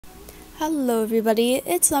Hello everybody,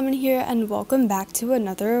 it's Lemon here and welcome back to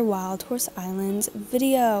another Wild Horse Islands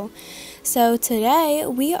video. So today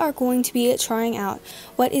we are going to be trying out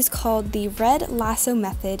what is called the red lasso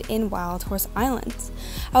method in Wild Horse Islands.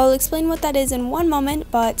 I will explain what that is in one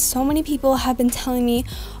moment, but so many people have been telling me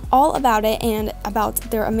all about it and about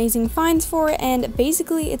their amazing finds for it, and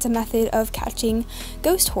basically it's a method of catching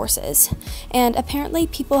ghost horses, and apparently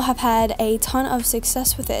people have had a ton of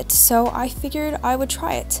success with it, so I figured I would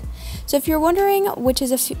try it. So if you're wondering, which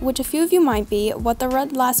a few of you might be, what the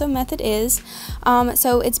red lasso method is,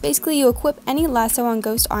 so it's basically you equip any lasso on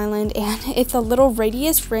Ghost Island, and if the little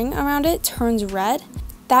radius ring around it turns red,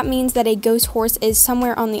 that means that a ghost horse is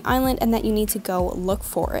somewhere on the island and that you need to go look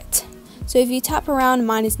for it. So if you tap around,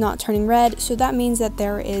 mine is not turning red, so that means that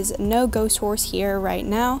there is no ghost horse here right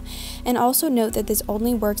now. And also note that this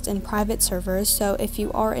only works in private servers, so if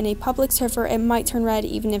you are in a public server, it might turn red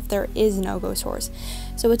even if there is no ghost horse.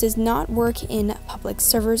 So it does not work in public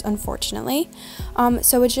servers, unfortunately.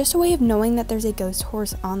 So it's just a way of knowing that there's a ghost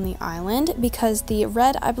horse on the island, because the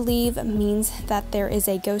red, I believe, means that there is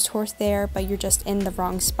a ghost horse there, but you're just in the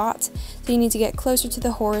wrong spot. So you need to get closer to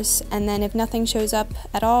the horse, and then if nothing shows up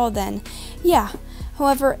at all, then yeah.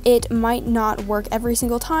 However, it might not work every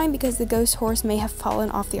single time because the ghost horse may have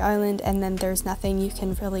fallen off the island and then there's nothing you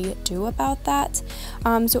can really do about that.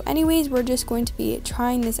 So anyways, we're just going to be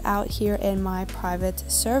trying this out here in my private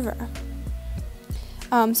server.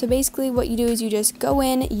 So basically what you do is you just go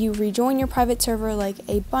in, you rejoin your private server like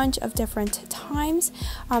a bunch of different times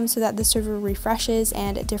so that the server refreshes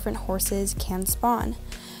and different horses can spawn.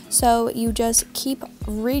 So you just keep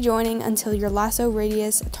rejoining until your lasso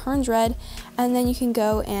radius turns red, and then you can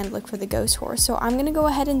go and look for the ghost horse. So I'm going to go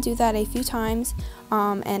ahead and do that a few times,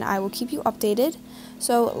 and I will keep you updated.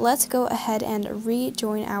 So let's go ahead and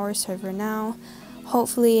rejoin our server now.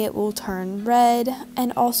 Hopefully it will turn red.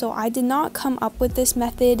 And also, I did not come up with this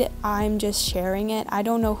method, I'm just sharing it. I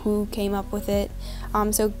don't know who came up with it,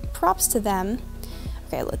 so props to them.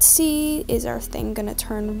 Okay, let's see, is our thing gonna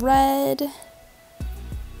turn red?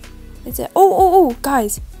 Is it? Oh,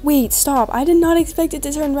 guys, wait, stop. I did not expect it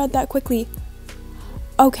to turn red that quickly.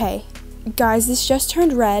 Okay, guys, this just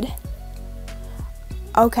turned red.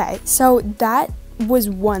 Okay, so that was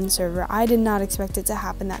one server. I did not expect it to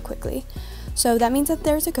happen that quickly. So that means that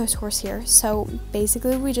there's a ghost horse here. So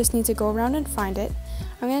basically we just need to go around and find it.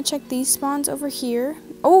 I'm gonna check these spawns over here.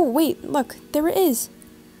 Oh, wait, look, there it is.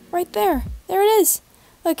 Right there. There it is.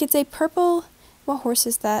 Look, it's a purple. What horse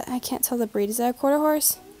is that? I can't tell the breed. Is that a quarter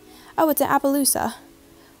horse? Oh, it's an Appaloosa.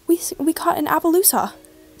 We caught an Appaloosa.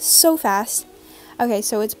 So fast. Okay,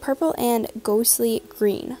 so it's purple and ghostly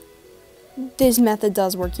green. This method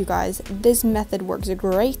does work, you guys. This method works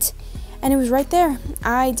great. And it was right there.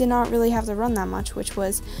 I did not really have to run that much, which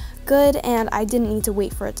was good, and I didn't need to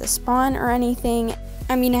wait for it to spawn or anything.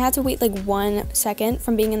 I mean, I had to wait like 1 second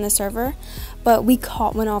from being in the server, but we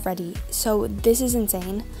caught one already, so this is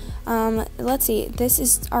insane. Let's see,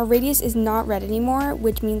 our radius is not red anymore,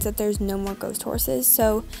 which means that there's no more ghost horses,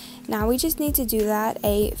 so now we just need to do that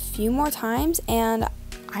a few more times, and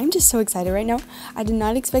I'm just so excited right now. I did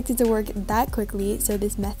not expect it to work that quickly, so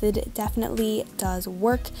this method definitely does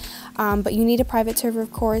work, but you need a private server,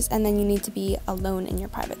 of course, and then you need to be alone in your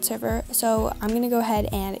private server. So I'm gonna go ahead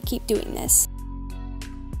and keep doing this.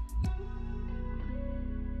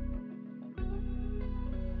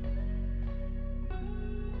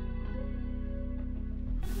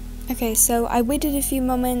 Okay, so I waited a few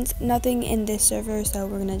moments, nothing in this server, so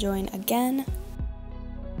we're gonna join again.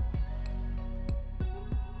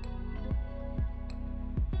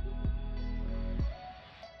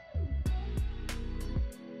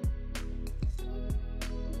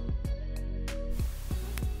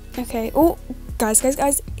 Okay, oh, guys,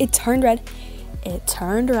 it turned red. It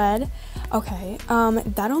turned red. Okay,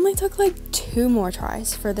 that only took like 2 more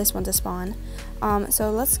tries for this one to spawn.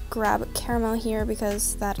 So let's grab Caramel here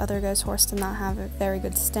because that other ghost horse did not have a very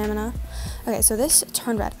good stamina. Okay, so this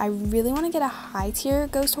turned red. I really want to get a high tier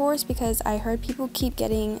ghost horse because I heard people keep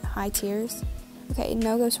getting high tiers. Okay,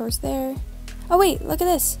 no ghost horse there. Oh wait, look at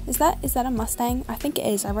this. Is that a Mustang? I think it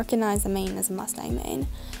is. I recognize the mane as a Mustang mane.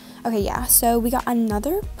 Okay, yeah, so we got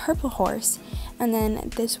another purple horse, and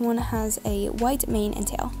then this one has a white mane and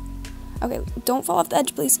tail. Okay, don't fall off the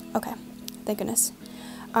edge, please. Okay, thank goodness.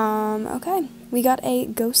 Okay, we got a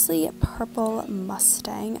ghostly purple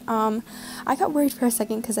Mustang. I got worried for a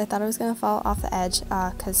second because I thought it was going to fall off the edge,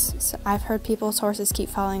 because I've heard people's horses keep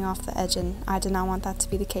falling off the edge, and I did not want that to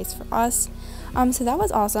be the case for us. So that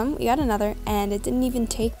was awesome. We got another, and it didn't even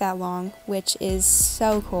take that long, which is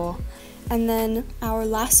so cool. And then our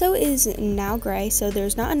lasso is now gray, so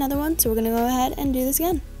there's not another one, so we're going to go ahead and do this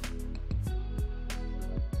again.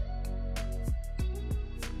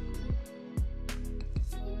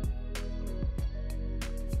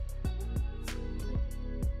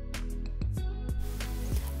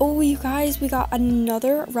 Oh, you guys, we got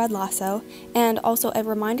another red lasso, and also a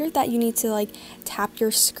reminder that you need to like tap your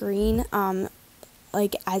screen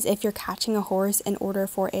like as if you're catching a horse in order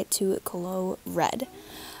for it to glow red.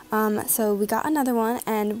 So we got another one,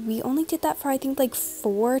 and we only did that for I think like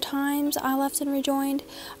 4 times I left and rejoined,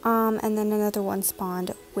 and then another one spawned,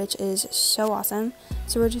 which is so awesome.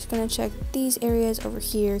 So we're just gonna check these areas over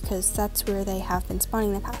here because that's where they have been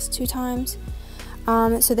spawning the past 2 times.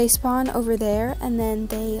 So they spawn over there, and then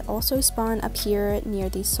they also spawn up here near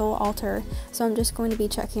the soul altar. So I'm just going to be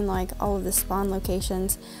checking like all of the spawn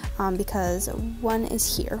locations, because one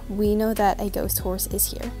is here. We know that a ghost horse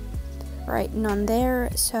is here. Right, none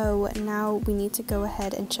there. So now we need to go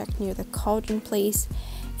ahead and check near the cauldron place,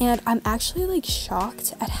 and I'm actually like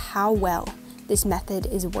shocked at how well this method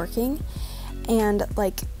is working. And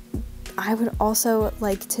like, I would also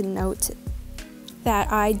like to note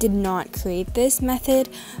that I did not create this method.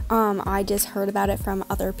 I just heard about it from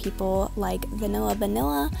other people, like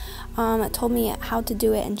Vanilla told me how to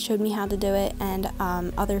do it and showed me how to do it, and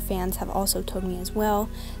other fans have also told me as well.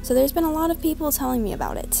 So there's been a lot of people telling me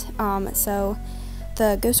about it. So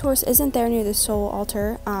the ghost horse isn't there near the soul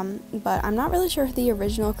altar, but I'm not really sure who the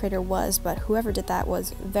original creator was, but whoever did that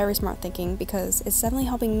was very smart thinking, because it's definitely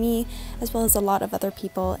helping me as well as a lot of other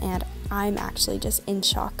people, and I'm actually just in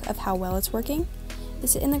shock of how well it's working.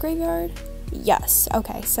 Is it in the graveyard? Yes.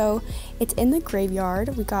 Okay, so it's in the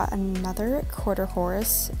graveyard. We got another quarter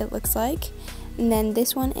horse, it looks like. And then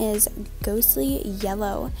this one is ghostly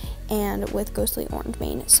yellow and with ghostly orange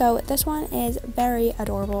mane. So this one is very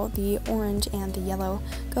adorable. The orange and the yellow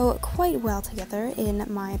go quite well together in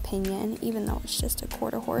my opinion, even though it's just a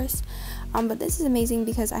quarter horse. But this is amazing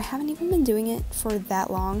because I haven't even been doing it for that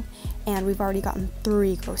long, and we've already gotten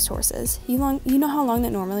 3 ghost horses. You know how long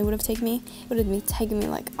that normally would have taken me? It would have taken me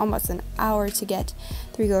like almost an hour to get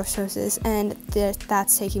 3 ghost horses, and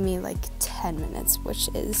that's taking me like 10 minutes, which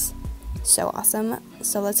is so awesome.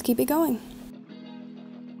 So let's keep it going.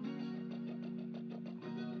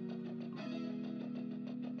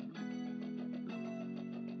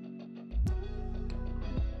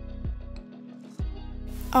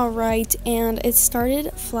 Alright, and it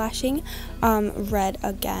started flashing red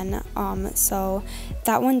again, so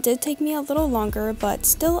that one did take me a little longer, but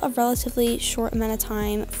still a relatively short amount of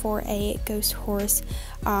time for a ghost horse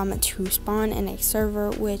to spawn in a server,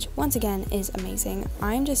 which once again is amazing.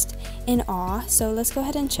 I'm just in awe. So let's go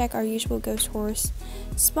ahead and check our usual ghost horse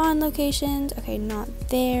spawn locations. Okay, not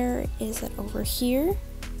there. Is it over here?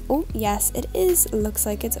 Oh yes, it is. Looks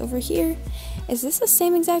like it's over here. Is this the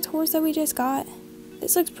same exact horse that we just got?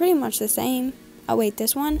 This looks pretty much the same. Oh wait,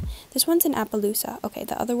 this one's in Appaloosa. Okay,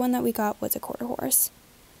 the other one that we got was a quarter horse.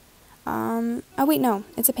 Oh wait, no,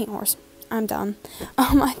 it's a paint horse. I'm dumb.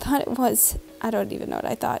 I thought it was, I don't even know what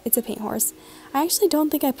I thought. It's a paint horse. I actually don't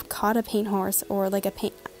think I've caught a paint horse or like a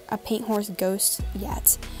paint horse ghost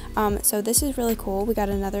yet. So this is really cool. We got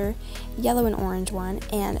another yellow and orange one,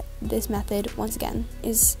 and this method once again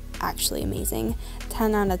is actually amazing.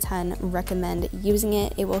 10 out of 10 recommend using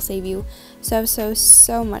it. It will save you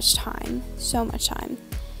so much time.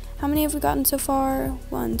 How many have we gotten so far?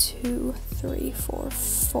 1, 2, 3, 4,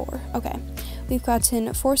 4. Okay, we've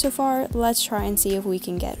gotten 4 so far. Let's try and see if we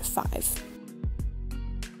can get 5.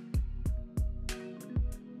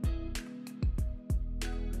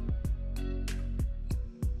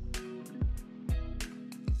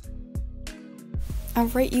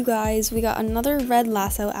 Alright, you guys, we got another red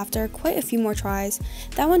lasso after quite a few more tries.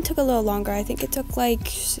 That one took a little longer. I think it took like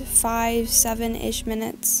 5-7-ish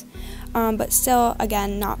minutes, but still,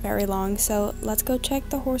 again, not very long. So let's go check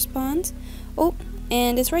the horse spawns. Oh,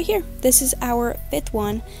 and it's right here. This is our 5th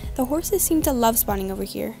one. The horses seem to love spawning over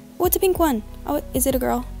here. Oh, it's a pink one. Oh, is it a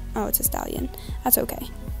girl? Oh, it's a stallion. That's okay.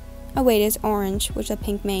 Oh wait, it's orange with a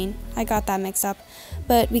pink mane. I got that mixed up.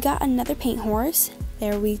 But we got another paint horse.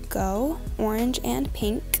 There we go. Orange and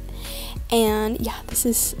pink. And yeah, this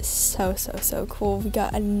is so cool. We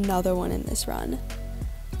got another one in this run.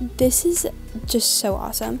 This is just so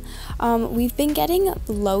awesome. We've been getting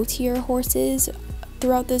low tier horses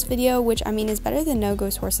throughout this video, which I mean is better than no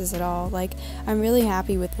ghost horses at all. Like, I'm really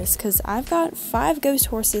happy with this because I've got 5 ghost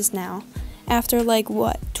horses now. After like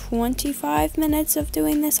what, 25 minutes of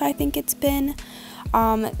doing this, I think it's been.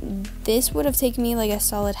 This would have taken me like a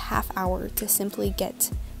solid half hour to simply get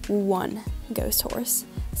 1 ghost horse.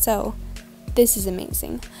 So this is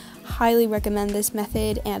amazing. highly recommend this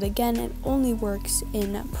method, and again, it only works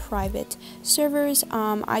in private servers.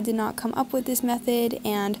 I did not come up with this method,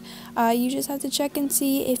 and you just have to check and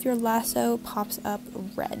see if your lasso pops up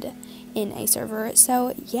red in a server.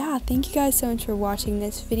 So yeah, thank you guys so much for watching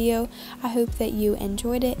this video. I hope that you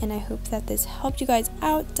enjoyed it, and I hope that this helped you guys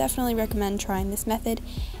out. Definitely recommend trying this method.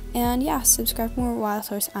 And yeah, subscribe for more Wild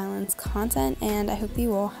Horse Islands content, and I hope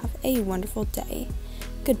you all have a wonderful day.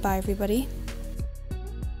 Goodbye, everybody.